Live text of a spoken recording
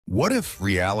What if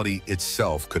reality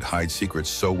itself could hide secrets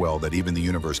so well that even the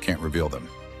universe can't reveal them?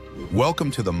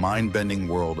 Welcome to the mind-bending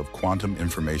world of quantum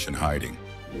information hiding.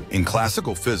 In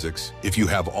classical physics, if you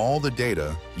have all the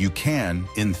data, you can,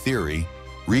 in theory,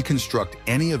 reconstruct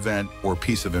any event or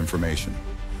piece of information.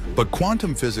 But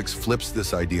quantum physics flips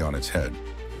this idea on its head.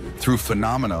 Through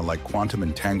phenomena like quantum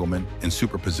entanglement and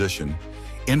superposition,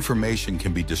 information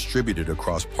can be distributed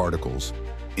across particles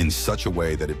in such a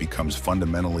way that it becomes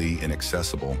fundamentally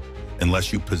inaccessible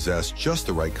unless you possess just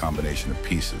the right combination of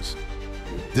pieces.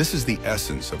 This is the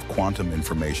essence of quantum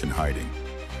information hiding.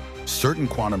 Certain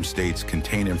quantum states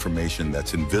contain information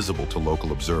that's invisible to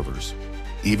local observers,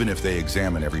 even if they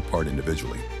examine every part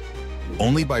individually.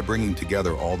 Only by bringing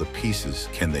together all the pieces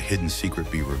can the hidden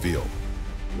secret be revealed.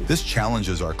 This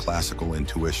challenges our classical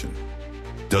intuition.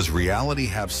 Does reality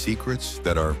have secrets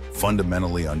that are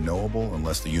fundamentally unknowable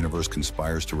unless the universe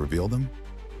conspires to reveal them?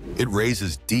 It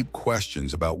raises deep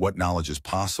questions about what knowledge is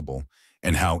possible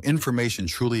and how information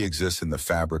truly exists in the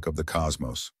fabric of the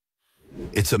cosmos.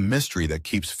 It's a mystery that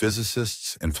keeps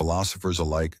physicists and philosophers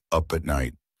alike up at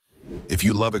night. If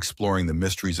you love exploring the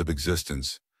mysteries of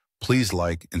existence, please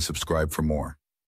like and subscribe for more.